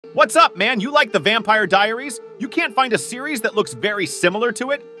What's up, man? You like the Vampire Diaries? You can't find a series that looks very similar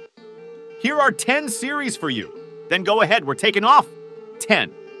to it? Here are 10 series for you. Then go ahead, we're taking off.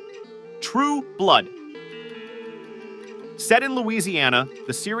 10. True Blood. Set in Louisiana,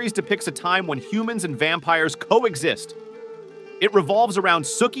 the series depicts a time when humans and vampires coexist. It revolves around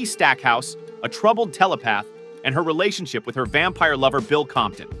Sookie Stackhouse, a troubled telepath, and her relationship with her vampire lover Bill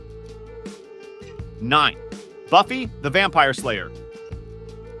Compton. 9. Buffy the Vampire Slayer.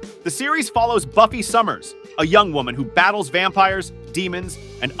 The series follows Buffy Summers, a young woman who battles vampires, demons,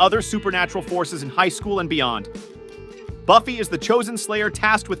 and other supernatural forces in high school and beyond. Buffy is the chosen slayer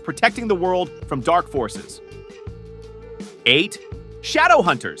tasked with protecting the world from dark forces. 8.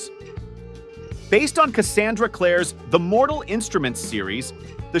 Shadowhunters. Based on Cassandra Clare's The Mortal Instruments series,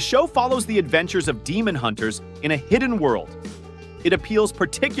 the show follows the adventures of demon hunters in a hidden world. It appeals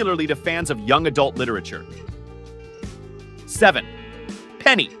particularly to fans of young adult literature. 7.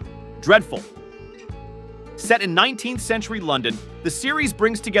 Penny. Dreadful. Set in 19th century London, the series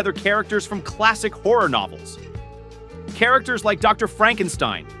brings together characters from classic horror novels. Characters like Dr.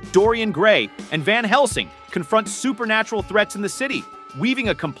 Frankenstein, Dorian Gray, and Van Helsing confront supernatural threats in the city, weaving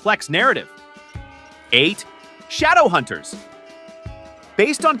a complex narrative. 8. Shadowhunters.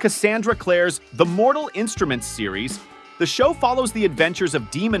 Based on Cassandra Clare's The Mortal Instruments series, the show follows the adventures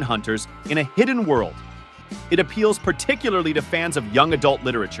of demon hunters in a hidden world. It appeals particularly to fans of young adult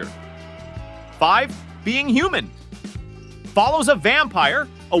literature. 5. Being Human. Follows a vampire,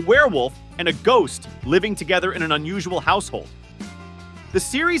 a werewolf, and a ghost living together in an unusual household. The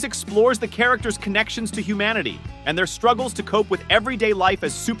series explores the characters' connections to humanity and their struggles to cope with everyday life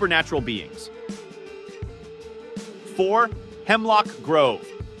as supernatural beings. 4. Hemlock Grove.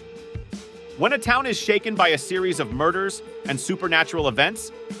 When a town is shaken by a series of murders and supernatural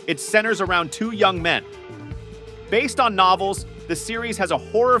events, it centers around two young men. Based on novels, the series has a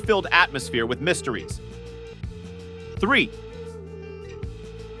horror-filled atmosphere with mysteries. 3.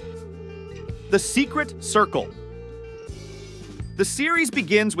 The Secret Circle. The series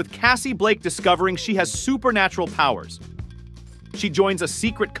begins with Cassie Blake discovering she has supernatural powers. She joins a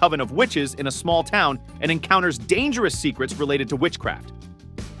secret coven of witches in a small town and encounters dangerous secrets related to witchcraft.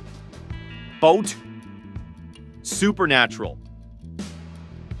 Boat. Supernatural.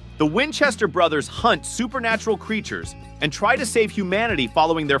 The Winchester brothers hunt supernatural creatures and try to save humanity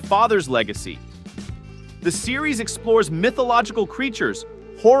following their father's legacy. The series explores mythological creatures,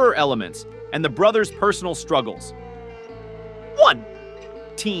 horror elements, and the brothers' personal struggles. 1.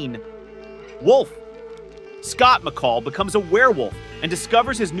 Teen Wolf. Scott McCall becomes a werewolf and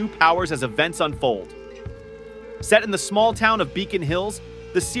discovers his new powers as events unfold. Set in the small town of Beacon Hills,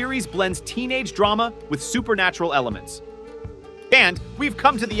 the series blends teenage drama with supernatural elements. And we've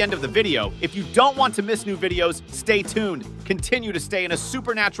come to the end of the video. If you don't want to miss new videos, stay tuned. Continue to stay in a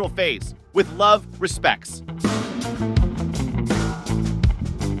supernatural phase. With love, respects.